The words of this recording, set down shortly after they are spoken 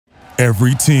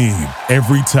Every team,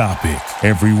 every topic,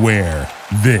 everywhere.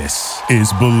 This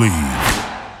is Believe.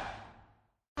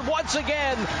 Once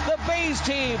again, the Bays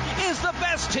team is the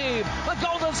best team, the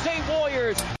Golden State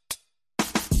Warriors.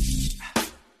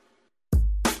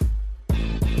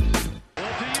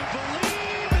 Well, do you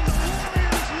believe in the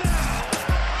Warriors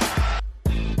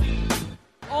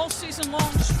now? All season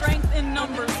long, strength in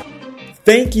numbers.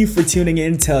 Thank you for tuning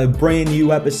in to a brand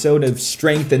new episode of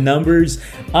Strength in Numbers.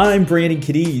 I'm Brandon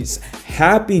Cadiz.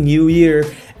 Happy New Year,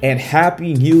 and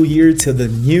Happy New Year to the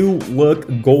new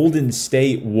look Golden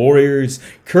State Warriors,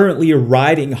 currently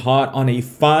riding hot on a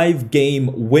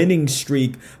 5-game winning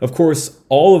streak. Of course,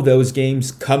 all of those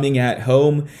games coming at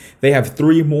home. They have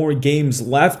 3 more games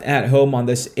left at home on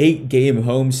this 8-game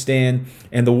homestand,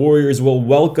 and the Warriors will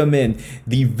welcome in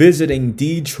the visiting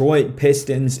Detroit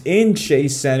Pistons in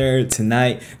Chase Center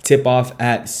tonight. Tip-off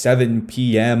at 7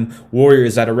 p.m.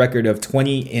 Warriors at a record of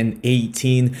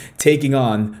 20-18, taking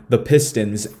on the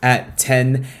Pistons at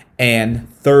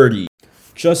 10-30.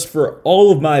 Just for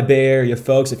all of my Bay Area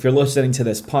folks, if you're listening to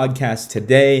this podcast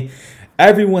today,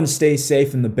 everyone stay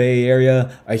safe in the Bay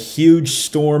Area. A huge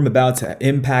storm about to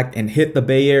impact and hit the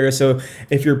Bay Area. So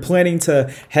if you're planning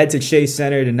to head to Chase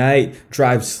Center tonight,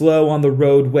 drive slow on the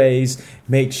roadways.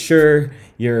 Make sure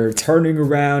you're turning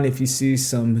around if you see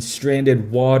some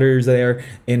stranded waters there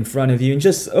in front of you. And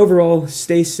just overall,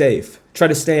 stay safe. Try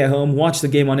to stay at home. Watch the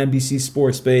game on NBC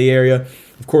Sports Bay Area.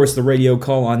 Of course, the radio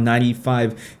call on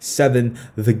 95.7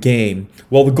 The Game.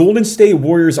 Well, the Golden State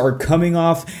Warriors are coming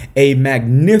off a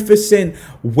magnificent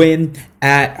win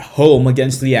at home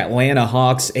against the Atlanta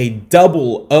Hawks, a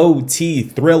double OT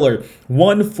thriller,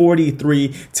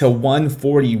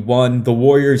 143-141. The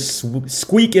Warriors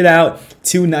squeak it out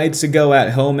 2 nights ago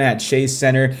at home at Chase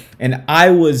Center, and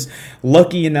I was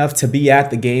lucky enough to be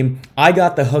at the game. I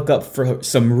got the hookup for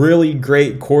some really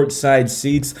great courtside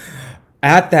seats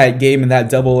at that game and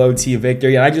that double OT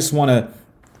victory. And I just want to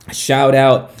shout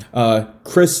out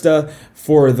Krista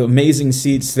for the amazing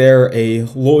seats there, a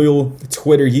loyal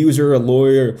Twitter user, a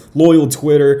loyal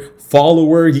Twitter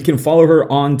follower. You can follow her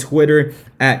on Twitter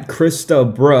at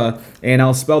Krista Bruh, and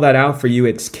I'll spell that out for you.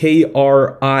 It's KRISTU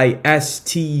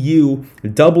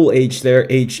double H there,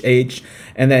 HH,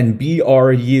 and then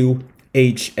BRUHH.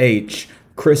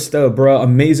 Krista Bruh,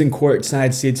 amazing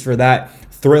courtside seats for that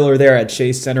thriller there at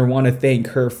Chase Center. Want to thank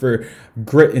her for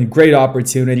great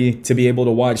opportunity to be able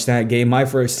to watch that game. My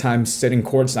first time sitting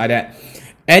courtside at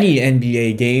any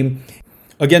NBA game.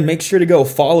 Again, make sure to go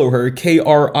follow her,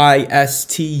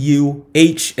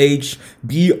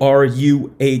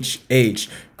 KRISTUHHBRUHH.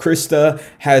 Krista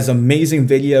has amazing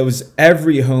videos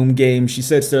every home game. She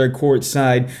sits there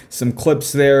courtside, some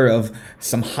clips there of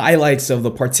some highlights of the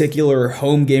particular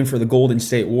home game for the Golden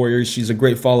State Warriors. She's a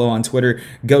great follow on Twitter.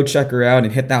 Go check her out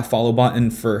and hit that follow button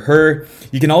for her.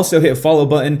 You can also hit follow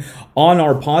button on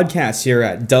our podcast here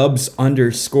at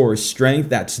Dubs_Strength.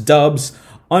 That's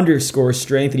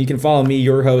Dubs_Strength. And you can follow me,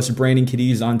 your host, Brandon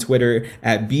Cadiz, on Twitter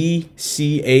at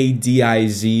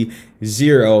BCADIZ0.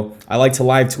 I like to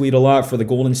live tweet a lot for the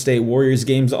Golden State Warriors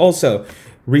games. Also,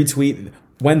 retweet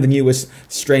when the newest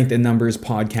Strength in Numbers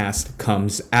podcast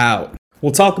comes out.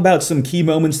 We'll talk about some key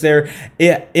moments there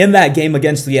in that game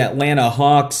against the Atlanta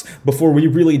Hawks before we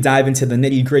really dive into the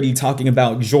nitty-gritty, talking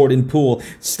about Jordan Poole,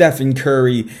 Stephen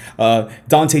Curry,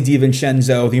 Dante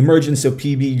DiVincenzo, the emergence of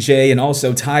PBJ, and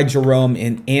also Ty Jerome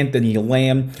and Anthony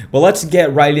Lamb. But let's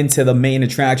get right into the main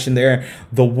attraction there.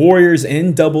 The Warriors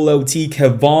in double OT,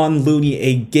 Kevon Looney,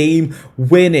 a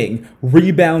game-winning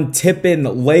rebound tip-in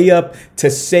layup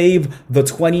to save the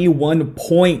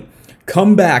 21-point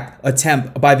comeback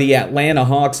attempt by the Atlanta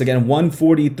Hawks. Again,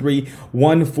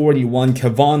 143-141.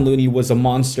 Kevon Looney was a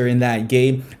monster in that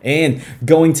game. And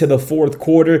going to the fourth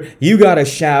quarter, you got to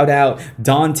shout out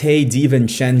Dante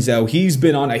DiVincenzo. He's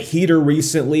been on a heater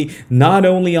recently, not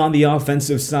only on the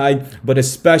offensive side, but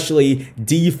especially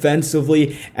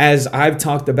defensively, as I've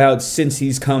talked about since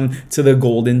he's come to the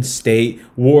Golden State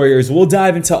Warriors. We'll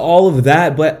dive into all of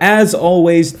that, but as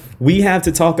always, we have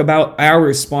to talk about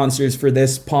our sponsors for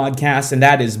this podcast, and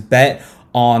that is Bet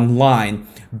Online.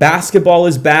 Basketball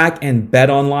is back, and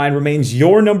Bet Online remains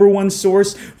your number one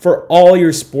source for all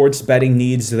your sports betting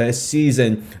needs this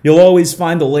season. You'll always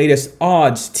find the latest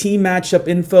odds, team matchup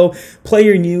info,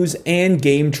 player news, and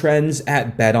game trends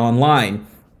at Bet Online.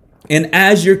 And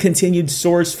as your continued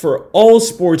source for all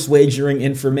sports wagering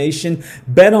information,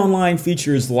 BetOnline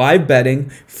features live betting,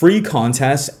 free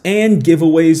contests, and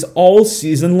giveaways all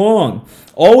season long.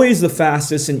 Always the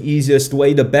fastest and easiest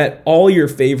way to bet all your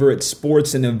favorite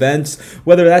sports and events,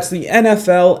 whether that's the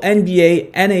NFL,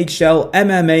 NBA, NHL,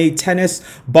 MMA, tennis,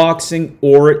 boxing,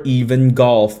 or even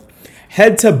golf.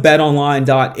 Head to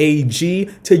betonline.ag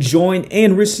to join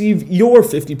and receive your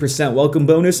 50% welcome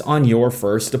bonus on your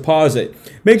first deposit.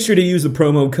 Make sure to use the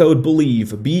promo code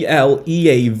BELIEVE,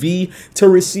 BLEAV, to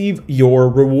receive your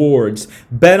rewards.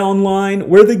 BetOnline,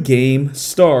 where the game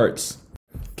starts.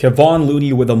 Kevon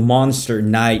Looney with a monster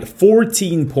night,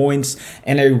 14 points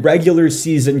and a regular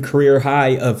season career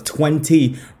high of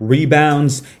 20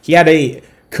 rebounds. He had a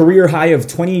career high of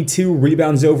 22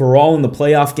 rebounds overall in the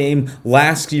playoff game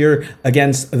last year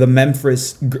against the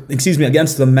Memphis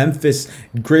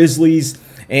Grizzlies.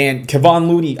 And Kevon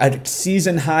Looney, a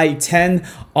season high 10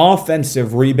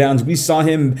 offensive rebounds. We saw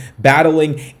him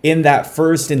battling in that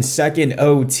first and second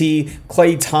OT.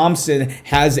 Klay Thompson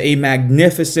has a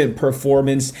magnificent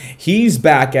performance. He's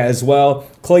back as well.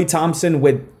 Klay Thompson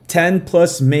with 10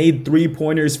 plus made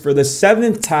three-pointers for the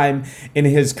 7th time in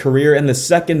his career and the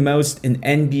second most in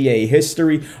NBA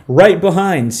history, right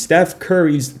behind Steph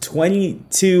Curry's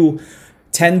 22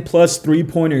 10 plus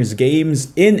three-pointers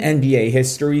games in NBA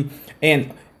history.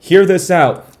 And hear this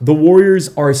out, the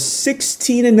Warriors are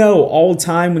 16-0 all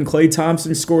time when Klay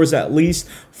Thompson scores at least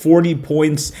 40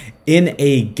 points in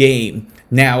a game.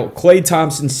 Now, Klay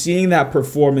Thompson, seeing that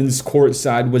performance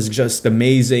courtside was just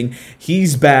amazing.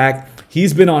 He's back.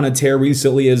 He's been on a tear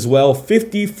recently as well.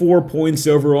 54 points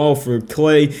overall for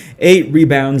Klay, 8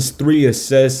 rebounds, 3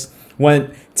 assists.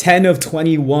 Went 10 of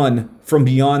 21 from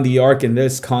beyond the arc in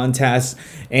this contest.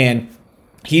 And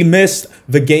he missed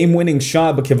the game-winning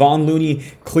shot, but Kevon Looney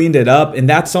cleaned it up, and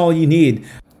that's all you need.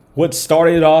 What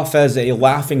started off as a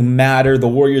laughing matter, the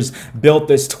Warriors built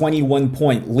this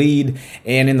 21-point lead,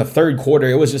 and in the third quarter,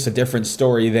 it was just a different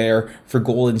story there for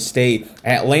Golden State.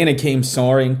 Atlanta came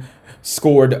soaring,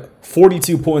 scored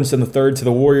 42 points in the third to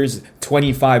the Warriors'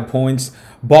 25 points.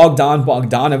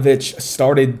 Bogdanovic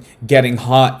started getting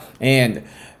hot, and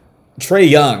Trae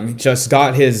Young just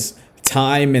got his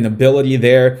time and ability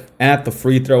there at the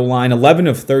free throw line. 11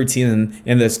 of 13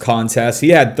 in this contest. He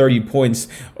had 30 points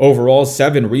overall,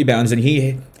 7 rebounds, and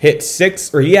he had 6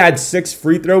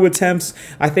 free throw attempts.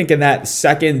 I think in that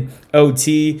second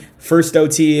OT, first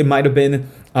OT, it might have been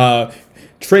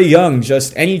Trae Young.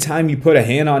 Just anytime you put a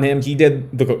hand on him, he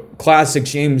did the classic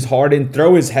James Harden,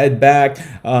 throw his head back,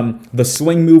 the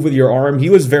swing move with your arm. He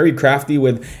was very crafty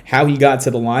with how he got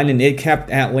to the line, and it kept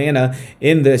Atlanta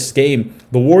in this game.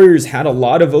 The Warriors had a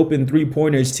lot of open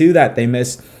three-pointers too that they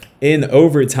missed in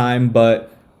overtime,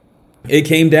 but it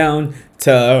came down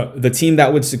to the team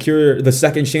that would secure the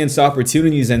second chance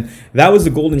opportunities, and that was the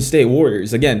Golden State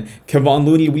Warriors. Again, Kevon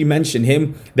Looney, we mentioned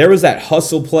him. There was that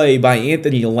hustle play by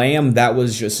Anthony Lamb that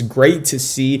was just great to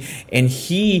see, and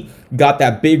he got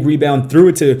that big rebound, threw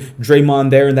it to Draymond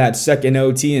there in that second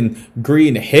OT, and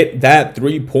Green hit that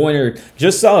three-pointer.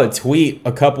 Just saw a tweet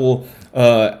a couple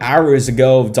hours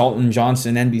ago of Dalton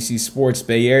Johnson, NBC Sports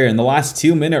Bay Area. In the last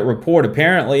 2-minute report,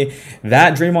 apparently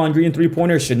that Draymond Green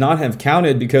three-pointer should not have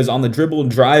counted because on the dribble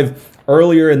drive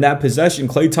earlier in that possession,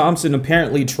 Klay Thompson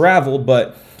apparently traveled.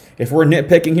 But if we're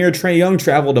nitpicking here, Trae Young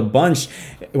traveled a bunch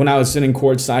when I was sitting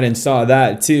courtside and saw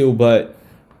that too. But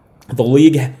the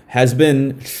league has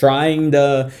been trying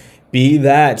to be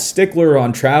that stickler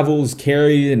on travels,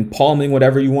 carry, and palming,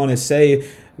 whatever you want to say.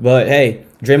 But hey,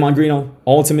 Draymond Green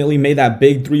ultimately made that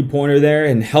big three-pointer there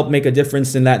and helped make a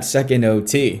difference in that second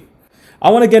OT.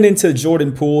 I want to get into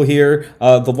Jordan Poole here.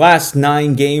 The last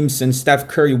 9 games since Steph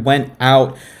Curry went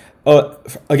out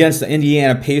against the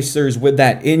Indiana Pacers with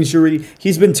that injury,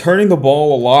 he's been turning the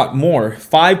ball a lot more.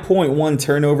 5.1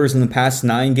 turnovers in the past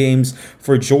 9 games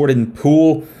for Jordan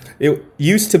Poole. It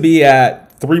used to be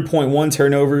at 3.1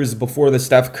 turnovers before the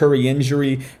Steph Curry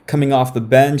injury coming off the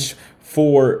bench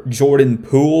for Jordan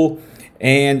Poole.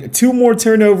 And 2 more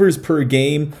turnovers per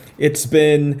game. It's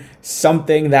been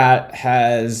something that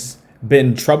has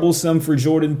been troublesome for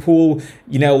Jordan Poole.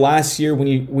 You know, last year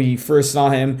when we first saw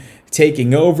him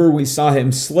taking over, we saw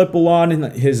him slip a lot,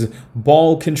 and his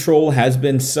ball control has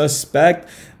been suspect.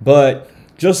 But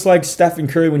just like Stephen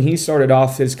Curry when he started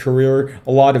off his career,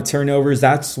 a lot of turnovers.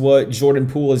 That's what Jordan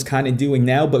Poole is kind of doing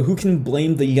now. But who can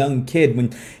blame the young kid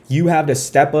when you have to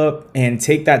step up and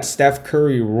take that Steph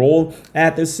Curry role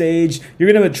at this age?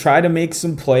 You're going to try to make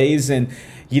some plays, and,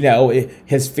 you know,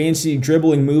 his fancy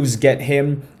dribbling moves get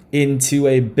him into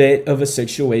a bit of a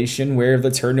situation where the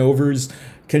turnovers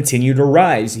continue to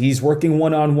rise. He's working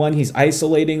one-on-one. He's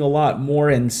isolating a lot more,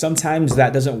 and sometimes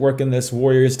that doesn't work in this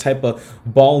Warriors type of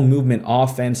ball movement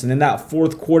offense. And in that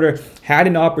fourth quarter, had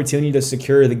an opportunity to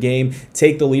secure the game,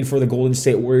 take the lead for the Golden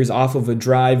State Warriors off of a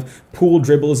drive. Poole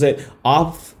dribbles it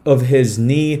off of his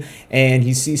knee, and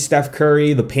you see Steph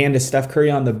Curry, the panda Steph Curry,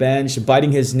 on the bench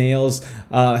biting his nails.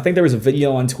 I think there was a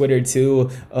video on Twitter too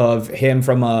of him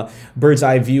from a bird's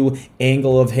eye view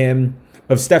angle of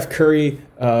Steph Curry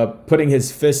putting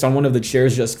his fist on one of the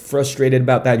chairs, just frustrated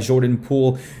about that Jordan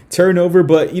Poole turnover.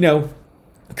 But,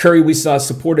 Curry, we saw a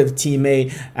supportive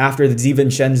teammate after the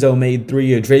DiVincenzo made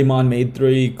three, Draymond made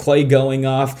three, Clay going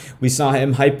off. We saw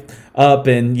him hype up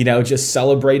and, just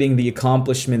celebrating the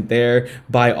accomplishment there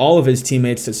by all of his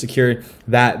teammates to secure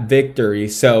that victory.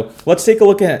 So let's take a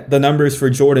look at the numbers for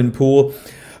Jordan Poole.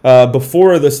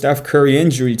 Before the Steph Curry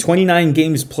injury, 29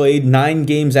 games played, 9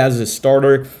 games as a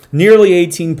starter, nearly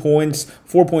 18 points,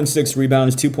 4.6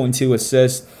 rebounds, 2.2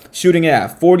 assists, shooting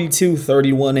at 42,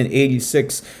 31, and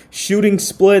 86 shooting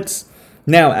splits.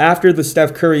 Now, after the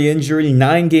Steph Curry injury,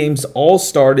 9 games all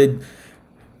started,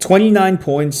 29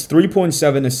 points,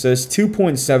 3.7 assists,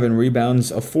 2.7 rebounds,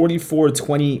 a 44,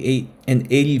 28, and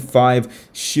 85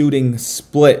 shooting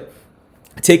split.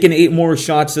 Taking 8 more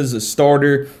shots as a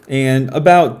starter and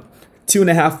about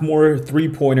 2.5 more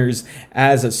three-pointers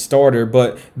as a starter.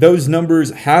 But those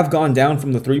numbers have gone down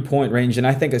from the three-point range. And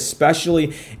I think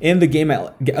especially in the game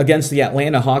against the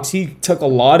Atlanta Hawks, he took a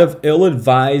lot of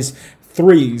ill-advised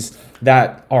threes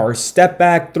that are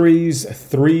step-back threes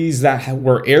that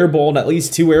were airballed, at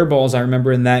least 2 airballs I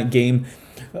remember in that game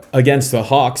against the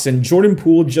Hawks. And Jordan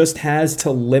Poole just has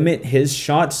to limit his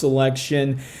shot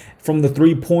selection from the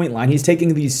three-point line. He's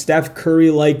taking these Steph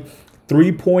Curry-like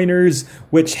three-pointers,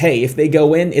 which, hey, if they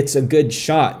go in, it's a good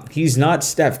shot. He's not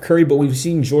Steph Curry, but we've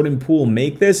seen Jordan Poole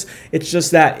make this. It's just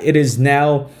that it is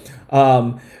now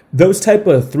those type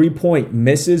of three-point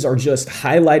misses are just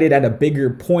highlighted at a bigger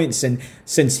point, and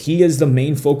since he is the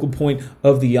main focal point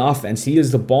of the offense, he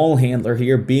is the ball handler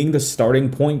here, being the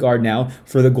starting point guard now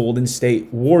for the Golden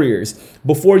State Warriors.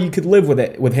 Before, you could live with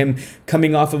it, with him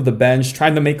coming off of the bench,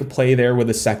 trying to make a play there with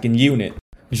a second unit.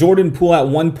 Jordan Poole at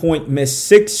one point missed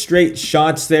 6 straight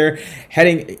shots there,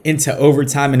 heading into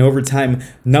overtime, and overtime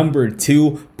number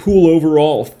 2. Poole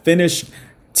overall finished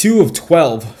 2 of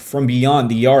 12 from beyond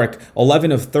the arc,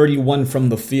 11 of 31 from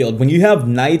the field. When you have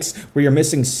nights where you're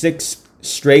missing 6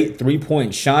 straight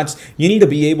three-point shots, you need to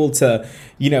be able to,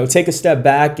 take a step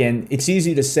back, and it's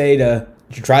easy to say to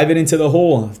drive it into the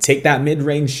hole, take that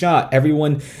mid-range shot.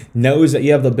 Everyone knows that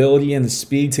you have the ability and the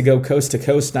speed to go coast to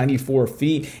coast 94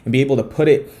 feet and be able to put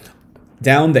it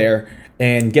down there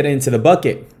and get it into the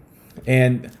bucket.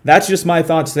 And that's just my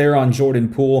thoughts there on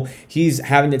Jordan Poole. He's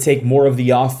having to take more of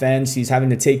the offense. He's having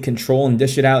to take control and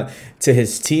dish it out to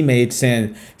his teammates.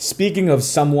 And speaking of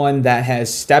someone that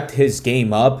has stepped his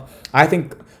game up, I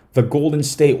think the Golden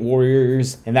State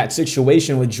Warriors in that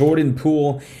situation with Jordan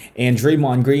Poole and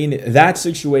Draymond Green, that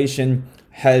situation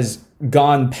has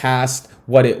gone past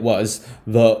what it was.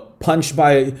 The punch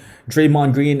by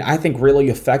Draymond Green, I think, really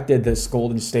affected this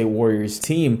Golden State Warriors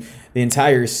team the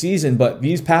entire season. But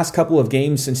these past couple of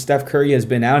games since Steph Curry has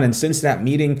been out, and since that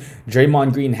meeting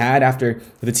Draymond Green had after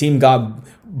the team got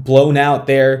blown out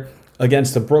there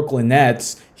against the Brooklyn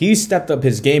Nets, he stepped up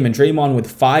his game, and Draymond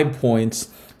with 5 points,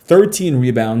 13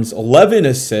 rebounds, 11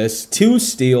 assists, 2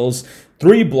 steals,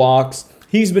 3 blocks.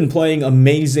 He's been playing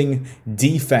amazing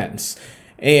defense.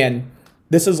 And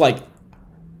this is like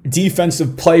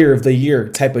defensive player of the year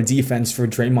type of defense for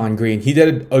Draymond Green. He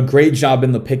did a great job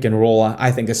in the pick and roll,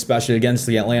 I think, especially against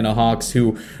the Atlanta Hawks,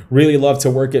 who really love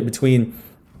to work it between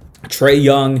Trae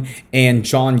Young and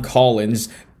John Collins.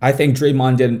 I think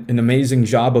Draymond did an amazing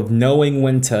job of knowing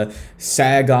when to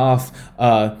sag off,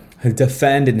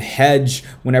 defend and hedge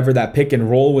whenever that pick and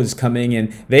roll was coming,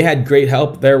 and they had great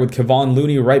help there with Kevon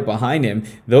Looney right behind him.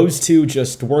 Those two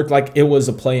just worked like it was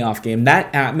a playoff game.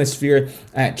 That atmosphere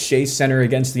at Chase Center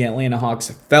against the Atlanta Hawks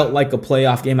felt like a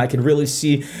playoff game. I could really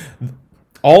see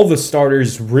all the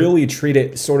starters really treat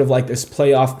it sort of like this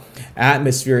playoff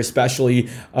atmosphere, especially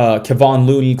Kevon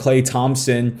Looney, Klay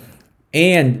Thompson,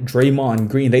 and Draymond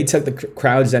Green. They took the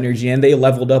crowd's energy and they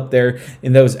leveled up there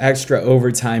in those extra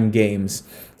overtime games.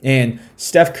 And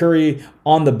Steph Curry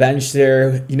on the bench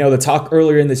there, the talk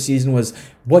earlier in the season was,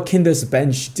 what can this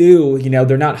bench do?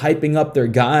 They're not hyping up their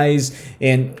guys.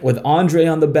 And with Andre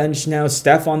on the bench now,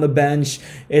 Steph on the bench,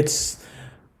 it's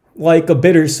like a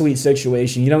bittersweet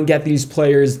situation. You don't get these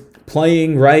players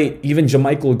playing, right? Even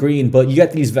JaMychal Green, but you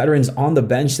got these veterans on the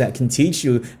bench that can teach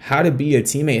you how to be a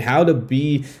teammate, how to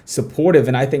be supportive.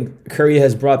 And I think Curry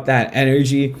has brought that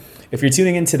energy. If you're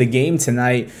tuning into the game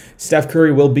tonight, Steph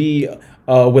Curry will be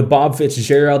with Bob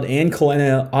Fitzgerald and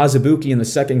Kalena Azubuike in the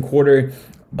second quarter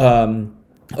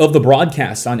of the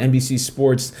broadcast on NBC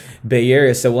Sports Bay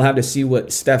Area. So we'll have to see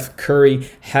what Steph Curry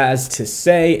has to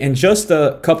say. And just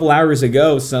a couple hours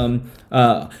ago, some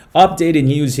updated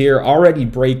news here already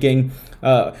breaking.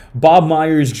 Bob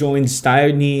Myers joined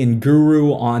Steiny and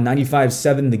Guru on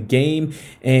 95.7 The Game,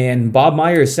 and Bob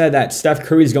Myers said that Steph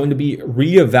Curry is going to be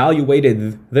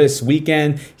reevaluated this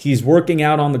weekend. He's working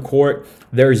out on the court.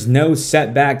 There's no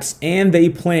setbacks, and they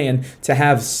plan to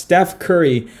have Steph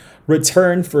Curry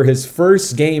return for his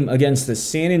first game against the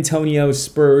San Antonio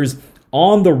Spurs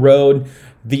on the road,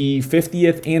 the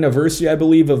 50th anniversary, I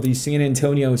believe, of the San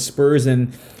Antonio Spurs,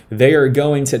 and they are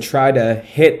going to try to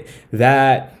hit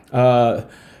that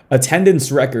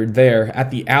attendance record there at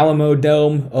the Alamo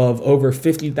Dome of over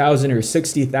 50,000 or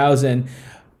 60,000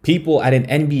 people at an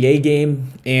NBA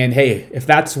game. And hey, if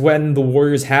that's when the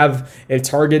Warriors have it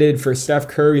targeted for Steph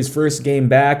Curry's first game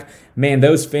back, man,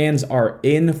 those fans are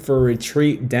in for a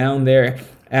treat down there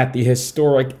at the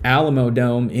historic Alamo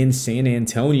Dome in San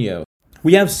Antonio.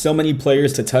 We have so many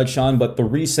players to touch on, but the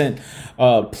recent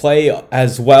play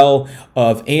as well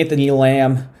of Anthony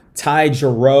Lamb, Ty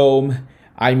Jerome,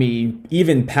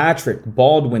 even Patrick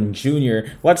Baldwin Jr.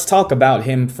 Let's talk about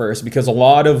him first, because a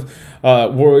lot of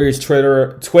Warriors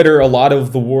Twitter, a lot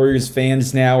of the Warriors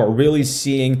fans now are really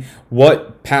seeing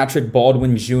what Patrick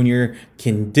Baldwin Jr.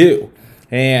 can do.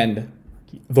 And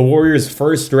the Warriors'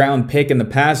 first round pick in the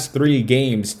past 3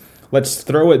 games, let's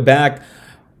throw it back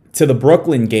to the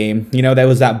Brooklyn game. That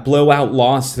was that blowout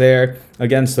loss there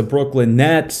against the Brooklyn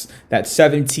Nets, that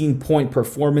 17-point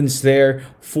performance there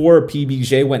for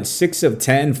PBJ, went 6 of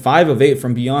 10, 5 of 8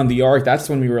 from beyond the arc. That's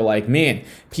when we were like, man,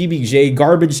 PBJ,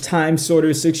 garbage time sort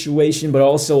of situation, but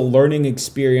also a learning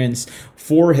experience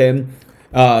for him.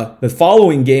 The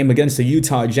following game against the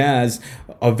Utah Jazz,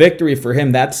 a victory for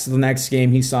him. That's the next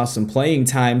game he saw some playing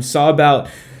time, saw about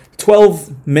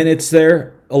 12 minutes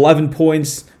there, 11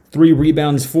 points, 3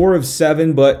 rebounds, 4 of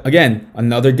 7, but again,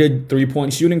 another good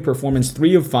 3-point shooting performance,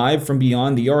 3 of 5 from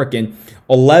beyond the arc, and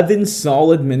 11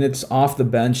 solid minutes off the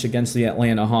bench against the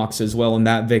Atlanta Hawks as well in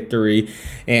that victory,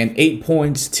 and 8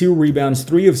 points, 2 rebounds,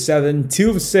 3 of 7,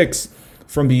 2 of 6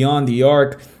 from beyond the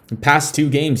arc. In past 2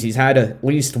 games, he's had at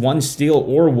least 1 steal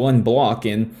or 1 block,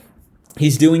 and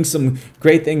he's doing some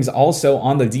great things also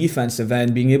on the defensive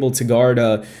end, being able to guard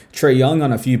Trae Young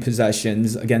on a few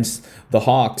possessions against the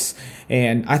Hawks.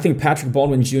 And I think Patrick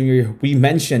Baldwin Jr., we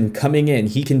mentioned coming in,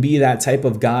 he can be that type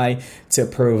of guy to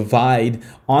provide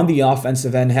on the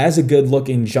offensive end, has a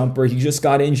good-looking jumper. He just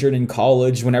got injured in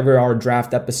college. Whenever our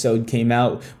draft episode came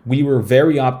out, we were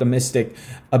very optimistic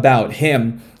about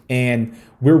him. And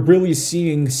we're really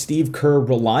seeing Steve Kerr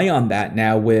rely on that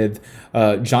now with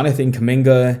Jonathan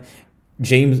Kuminga,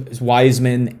 James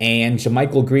Wiseman, and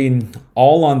JaMychal Green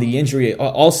all on the injury.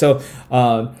 Also,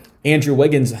 Andrew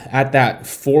Wiggins at that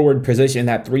forward position,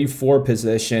 that 3-4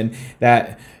 position,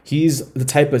 that he's the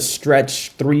type of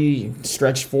stretch 3,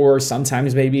 stretch 4,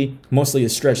 sometimes maybe mostly a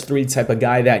stretch 3 type of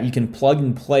guy that you can plug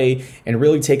and play and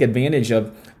really take advantage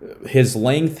of his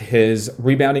length, his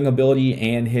rebounding ability,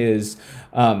 and his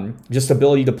just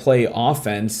ability to play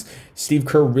offense. Steve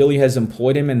Kerr really has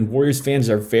employed him, and Warriors fans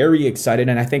are very excited,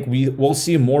 and I think we'll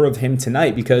see more of him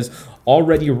tonight, because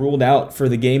already ruled out for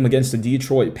the game against the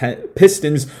Detroit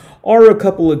Pistons are a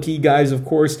couple of key guys, of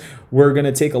course, we're going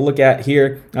to take a look at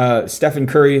here. Stephen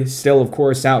Curry still, of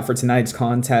course, out for tonight's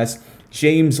contest.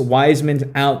 James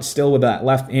Wiseman out still with that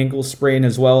left ankle sprain,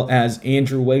 as well as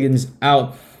Andrew Wiggins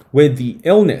out with the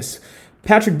illness.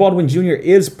 Patrick Baldwin Jr.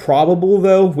 is probable,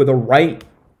 though, with a right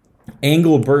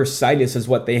angle bursitis is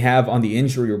what they have on the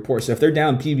injury report. So if they're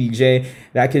down PBJ,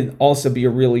 that could also be a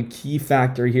really key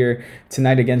factor here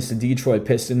tonight against the Detroit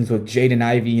Pistons, with Jaden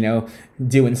Ivey,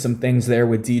 doing some things there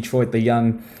with Detroit, the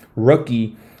young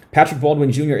rookie. Patrick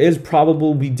Baldwin Jr. is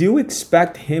probable. We do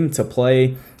expect him to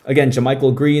play. Again,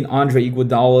 JaMychal Green, Andre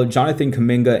Iguodala, Jonathan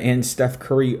Kuminga, and Steph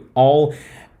Curry all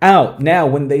out. Now,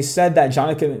 when they said that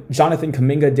Jonathan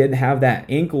Kuminga did have that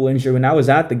ankle injury, when I was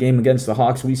at the game against the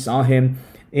Hawks, we saw him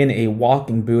in a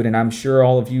walking boot, and I'm sure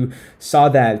all of you saw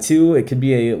that too. It could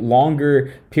be a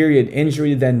longer period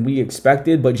injury than we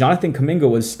expected, but Jonathan Kuminga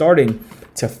was starting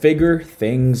to figure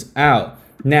things out.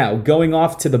 Now, going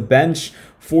off to the bench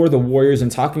for the Warriors and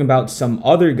talking about some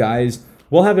other guys,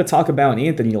 we'll have to talk about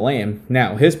Anthony Lamb.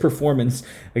 Now, his performance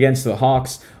against the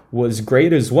Hawks was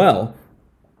great as well.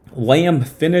 Lamb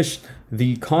finished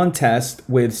the contest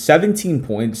with 17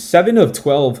 points, 7 of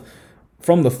 12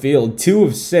 from the field, 2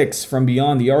 of 6 from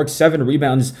beyond the arc, 7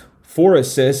 rebounds, 4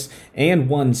 assists, and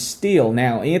 1 steal.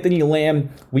 Now, Anthony Lamb,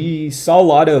 we saw a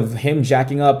lot of him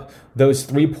jacking up those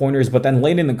three-pointers, but then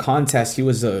late in the contest, he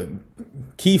was a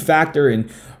key factor in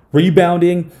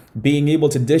rebounding, being able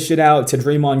to dish it out to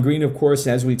Draymond Green, of course,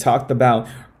 as we talked about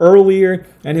earlier,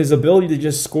 and his ability to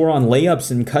just score on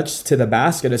layups and cuts to the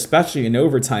basket, especially in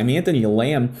overtime. Anthony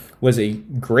Lamb was a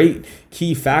great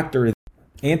key factor.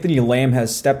 Anthony Lamb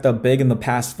has stepped up big in the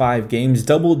past 5 games,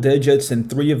 double digits in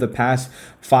 3 of the past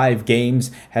 5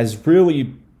 games, has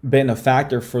really been a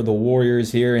factor for the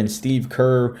Warriors here. And Steve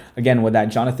Kerr, again, with that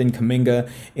Jonathan Kuminga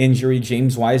injury,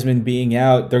 James Wiseman being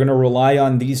out, they're going to rely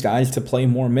on these guys to play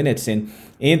more minutes. And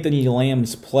Anthony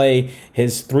Lamb's play,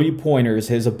 his three-pointers,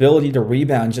 his ability to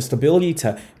rebound, just ability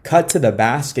to cut to the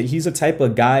basket, he's a type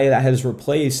of guy that has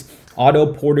replaced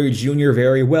Otto Porter Jr.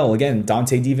 very well. Again,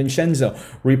 Dante DiVincenzo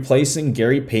replacing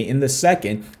Gary Payton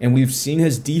II. And we've seen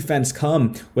his defense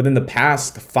come within the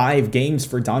past 5 games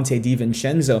for Dante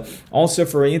DiVincenzo. Also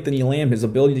for Anthony Lamb, his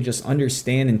ability to just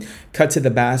understand and cut to the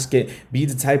basket, be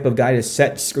the type of guy to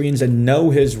set screens and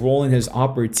know his role and his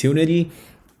opportunity.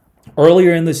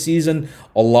 Earlier in the season,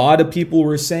 a lot of people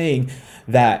were saying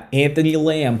that Anthony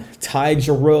Lamb, Ty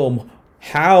Jerome,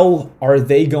 how are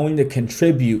they going to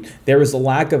contribute? There is a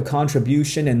lack of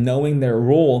contribution and knowing their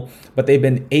role, but they've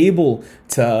been able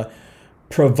to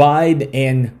provide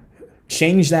and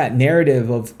change that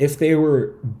narrative of if they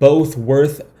were both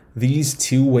worth these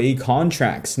two-way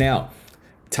contracts. Now,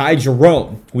 Ty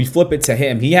Jerome, we flip it to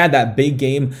him. He had that big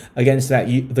game against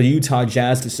the Utah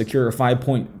Jazz to secure a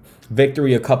 5-point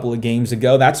victory a couple of games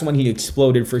ago. That's when he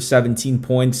exploded for 17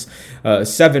 points,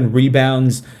 7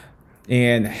 rebounds,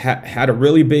 and had a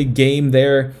really big game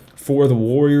there for the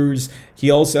Warriors.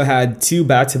 He also had 2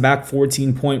 back-to-back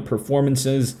 14-point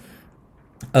performances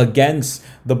against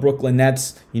the Brooklyn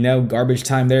Nets. Garbage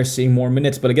time there, seeing more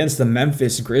minutes. But against the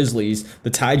Memphis Grizzlies, the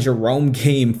Ty Jerome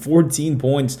game, 14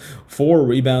 points, 4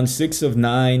 rebounds, 6 of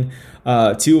 9,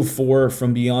 2 of 4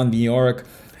 from beyond the arc.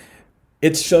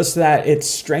 It's just that it's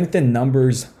strength in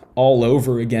numbers all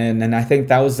over again. And I think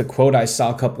that was the quote I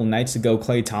saw a couple nights ago,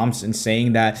 Klay Thompson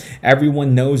saying that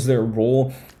everyone knows their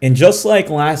role. And just like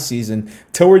last season,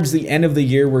 towards the end of the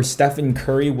year where Stephen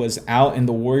Curry was out and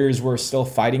the Warriors were still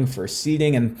fighting for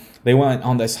seeding and they went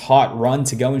on this hot run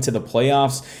to go into the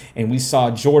playoffs, and we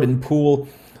saw Jordan Poole,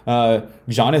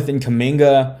 Jonathan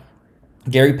Kuminga,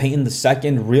 Gary Payton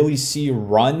II really see a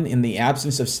run in the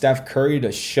absence of Steph Curry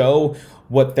to show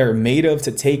what they're made of,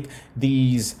 to take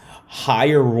these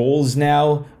higher roles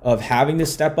now of having to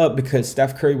step up because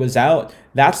Steph Curry was out.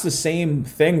 That's the same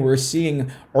thing we're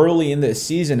seeing early in this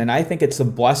season, and I think it's a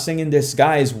blessing in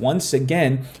disguise once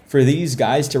again for these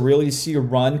guys to really see a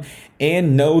run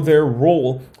and know their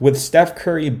role with Steph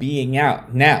Curry being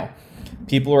out. Now,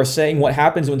 people are saying, what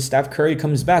happens when Steph Curry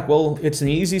comes back? Well, it's an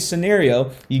easy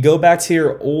scenario. You go back to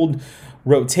your old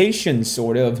rotation,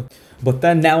 sort of. But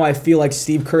then now I feel like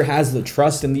Steve Kerr has the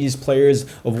trust in these players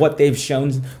of what they've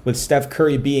shown with Steph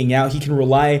Curry being out. He can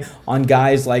rely on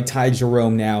guys like Ty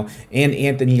Jerome now and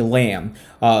Anthony Lamb.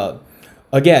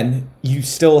 Again, you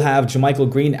still have JaMychal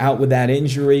Green out with that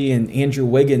injury and Andrew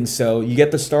Wiggins. So you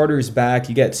get the starters back,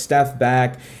 you get Steph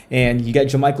back, and you get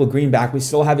JaMychal Green back. We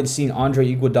still haven't seen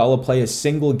Andre Iguodala play a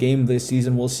single game this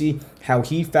season. We'll see how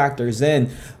he factors in.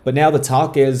 But now the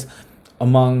talk is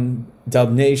among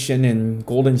Dub Nation and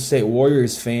Golden State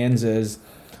Warriors fans is,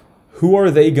 who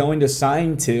are they going to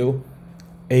sign to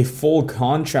a full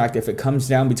contract if it comes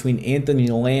down between Anthony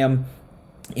Lamb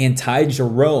and Ty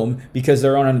Jerome, because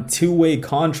they're on a two-way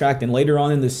contract, and later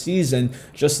on in the season,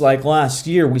 just like last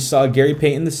year, we saw Gary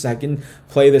Payton II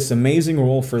play this amazing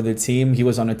role for the team. He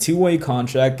was on a two-way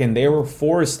contract, and they were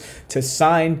forced to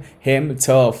sign him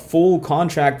to a full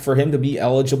contract for him to be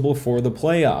eligible for the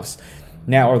playoffs.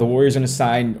 Now, are the Warriors going to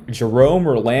sign Jerome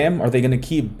or Lamb? Are they going to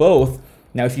keep both?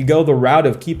 Now, if you go the route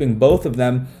of keeping both of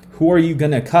them, who are you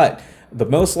going to cut? The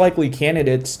most likely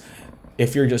candidates,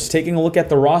 if you're just taking a look at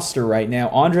the roster right now,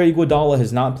 Andre Iguodala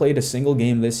has not played a single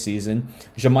game this season.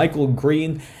 JaMychal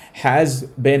Green has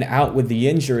been out with the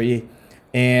injury,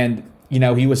 and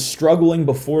he was struggling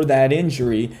before that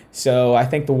injury. So I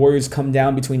think the Warriors come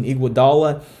down between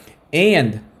Iguodala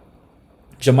and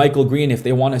JaMychal Green if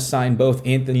they want to sign both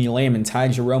Anthony Lamb and Ty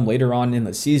Jerome later on in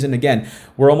the season. Again,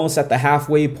 we're almost at the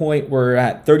halfway point. We're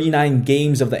at 39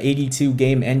 games of the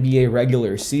 82-game NBA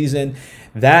regular season.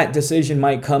 That decision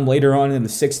might come later on in the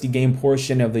 60-game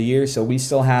portion of the year, so we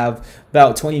still have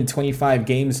about 20 to 25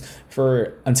 games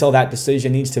until that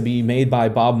decision needs to be made by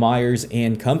Bob Myers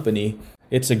and company.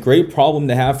 It's a great problem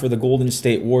to have for the Golden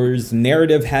State Warriors. The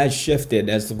narrative has shifted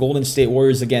as the Golden State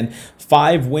Warriors, again,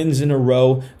 5 wins in a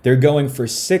row. They're going for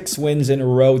 6 wins in a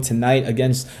row tonight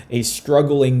against a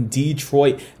struggling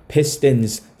Detroit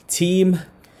Pistons team.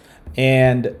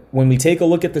 And when we take a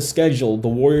look at the schedule, the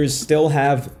Warriors still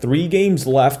have 3 games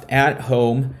left at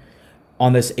home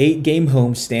on this 8-game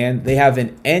homestand. They have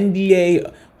an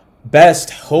NBA best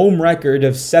home record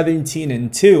of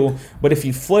 17-2, but if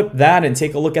you flip that and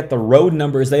take a look at the road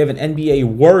numbers, they have an NBA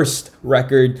worst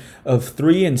record of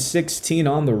 3-16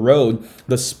 on the road.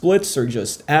 The splits are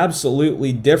just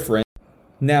absolutely different.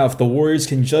 Now, if the Warriors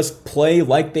can just play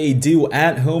like they do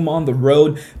at home on the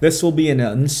road, this will be an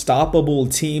unstoppable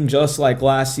team just like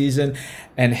last season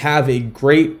and have a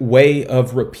great way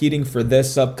of repeating for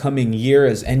this upcoming year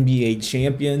as NBA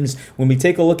champions. When we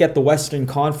take a look at the Western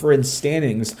Conference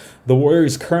standings, the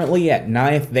Warriors currently at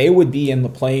 9th. They would be in the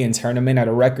play-in tournament at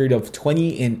a record of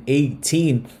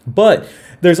 20-18, but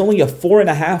there's only a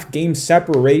 4.5 game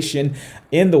separation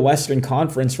in the Western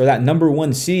Conference for that number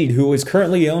 1 seed, who is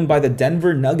currently owned by the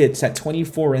Denver Nuggets at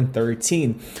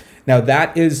 24-13. Now,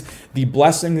 that is the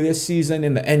blessing this season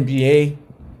in the NBA,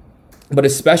 but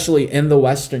especially in the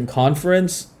Western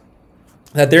Conference,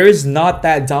 that there is not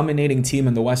that dominating team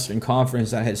in the Western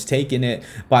Conference that has taken it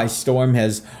by storm,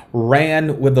 has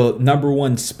ran with the number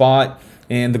 1 spot.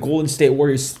 And the Golden State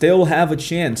Warriors still have a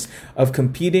chance of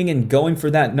competing and going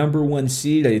for that number 1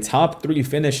 seed. A top 3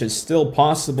 finish is still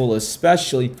possible,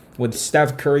 especially with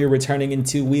Steph Curry returning in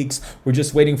 2 weeks. We're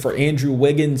just waiting for Andrew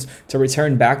Wiggins to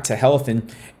return back to health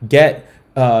and get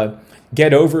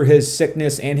over his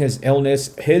sickness and his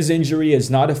illness. His injury is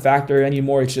not a factor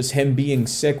anymore. It's just him being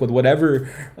sick with whatever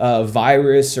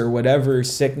virus or whatever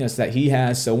sickness that he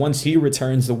has. So once he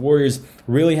returns, the Warriors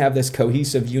really have this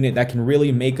cohesive unit that can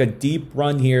really make a deep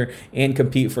run here and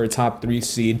compete for a top 3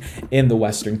 seed in the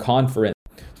Western Conference.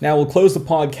 Now we'll close the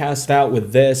podcast out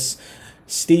with this.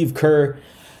 Steve Kerr.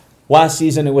 Last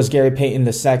season, it was Gary Payton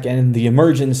II. The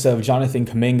emergence of Jonathan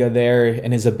Kuminga there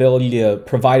and his ability to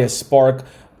provide a spark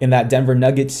in that Denver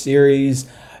Nuggets series.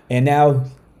 And now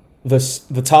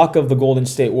the talk of the Golden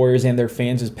State Warriors and their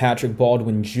fans is Patrick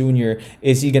Baldwin Jr.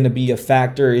 Is he going to be a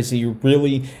factor? Is he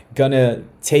really going to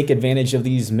take advantage of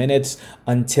these minutes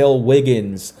until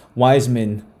Wiggins,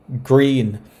 Wiseman,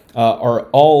 Green are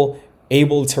all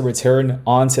able to return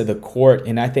onto the court?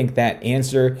 And I think that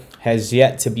answer has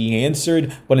yet to be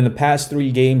answered. But in the past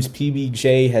 3 games,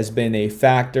 PBJ has been a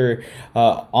factor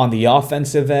on the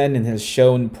offensive end and has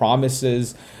shown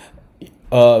promises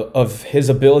of his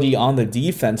ability on the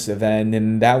defensive end.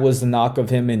 And that was the knock of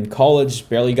him in college.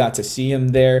 Barely got to see him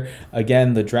there.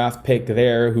 Again, the draft pick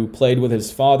there who played with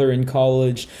his father in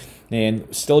college and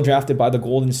still drafted by the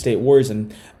Golden State Warriors.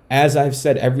 And as I've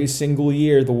said every single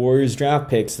year, the Warriors draft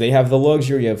picks, they have the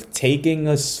luxury of taking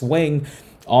a swing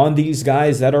on these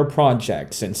guys that are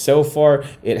projects. And so far,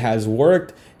 it has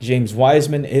worked. James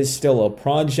Wiseman is still a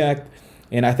project,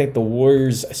 and I think the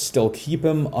Warriors still keep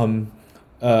him. A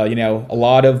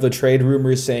lot of the trade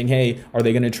rumors saying, hey, are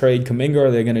they going to trade Kuminga?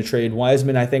 Are they going to trade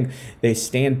Wiseman? I think they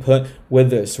stand put with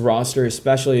this roster,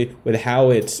 especially with how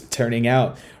it's turning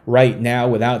out right now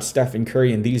without Stephen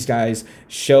Curry and these guys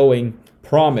showing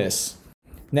promise.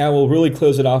 Now we'll really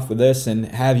close it off with this and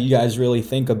have you guys really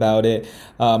think about it.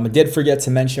 I did forget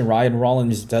to mention Ryan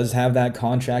Rollins does have that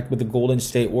contract with the Golden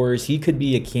State Warriors. He could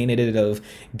be a candidate of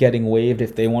getting waived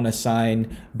if they want to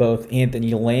sign both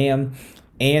Anthony Lamb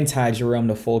and Ty Jerome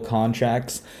to full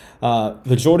contracts.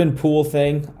 The Jordan Poole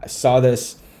thing, I saw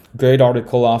this great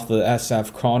article off the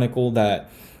SF Chronicle that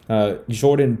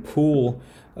Jordan Poole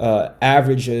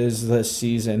averages this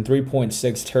season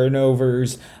 3.6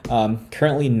 turnovers,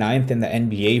 currently 9th in the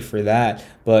NBA for that,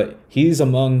 but he's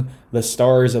among the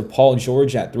stars of Paul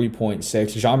George at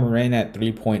 3.6, Ja Morant at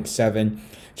 3.7,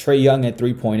 Trae Young at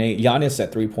 3.8, Giannis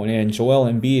at 3.8, and Joel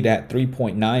Embiid at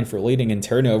 3.9 for leading in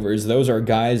turnovers. Those are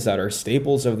guys that are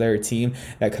staples of their team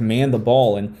that command the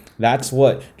ball, and that's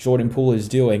what Jordan Poole is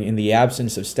doing in the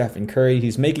absence of Stephen Curry.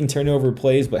 He's making turnover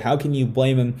plays, but how can you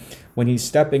blame him when he's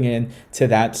stepping in to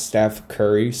that Steph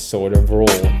Curry sort of role?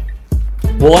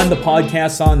 We'll end the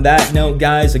podcast on that note,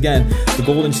 guys. Again, the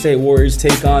Golden State Warriors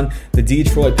take on the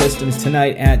Detroit Pistons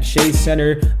tonight at Chase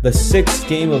Center. The 6th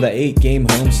game of the 8-game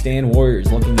homestand.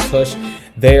 Warriors looking to push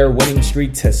their winning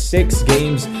streak to 6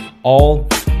 games, all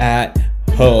at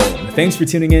home. Thanks for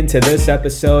tuning in to this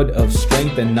episode of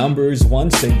Strength in Numbers.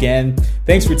 Once again,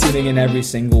 thanks for tuning in every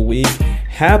single week.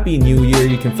 Happy New Year.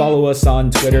 You can follow us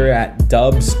on Twitter at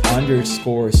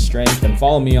Dubs_Strength and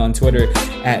follow me on Twitter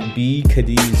at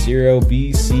BCadiz0,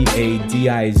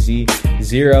 BCADIZ0.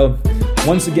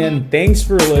 Once again, thanks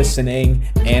for listening,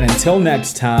 and until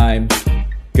next time,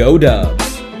 Go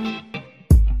Dubs!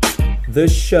 The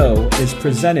show is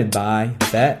presented by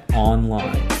Bet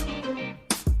Online.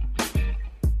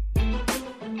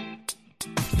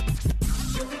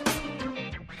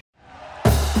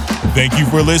 Thank you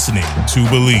for listening to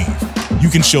Believe. You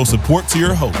can show support to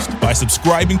your host by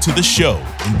subscribing to the show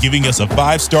and giving us a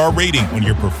 5-star rating on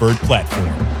your preferred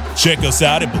platform. Check us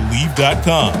out at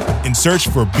Believe.com and search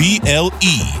for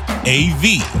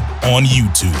BLEAV on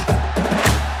YouTube.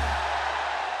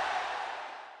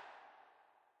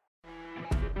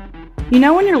 You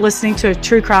know when you're listening to a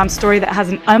true crime story that has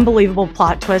an unbelievable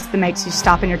plot twist that makes you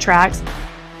stop in your tracks?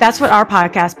 That's what our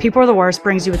podcast, People Are the Worst,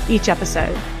 brings you with each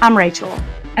episode. I'm Rachel.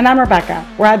 And I'm Rebecca.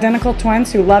 We're identical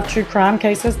twins who love true crime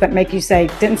cases that make you say,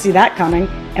 didn't see that coming,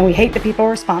 and we hate the people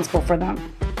responsible for them.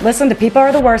 Listen to People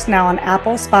Are the Worst now on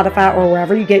Apple, Spotify, or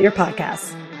wherever you get your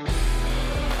podcasts.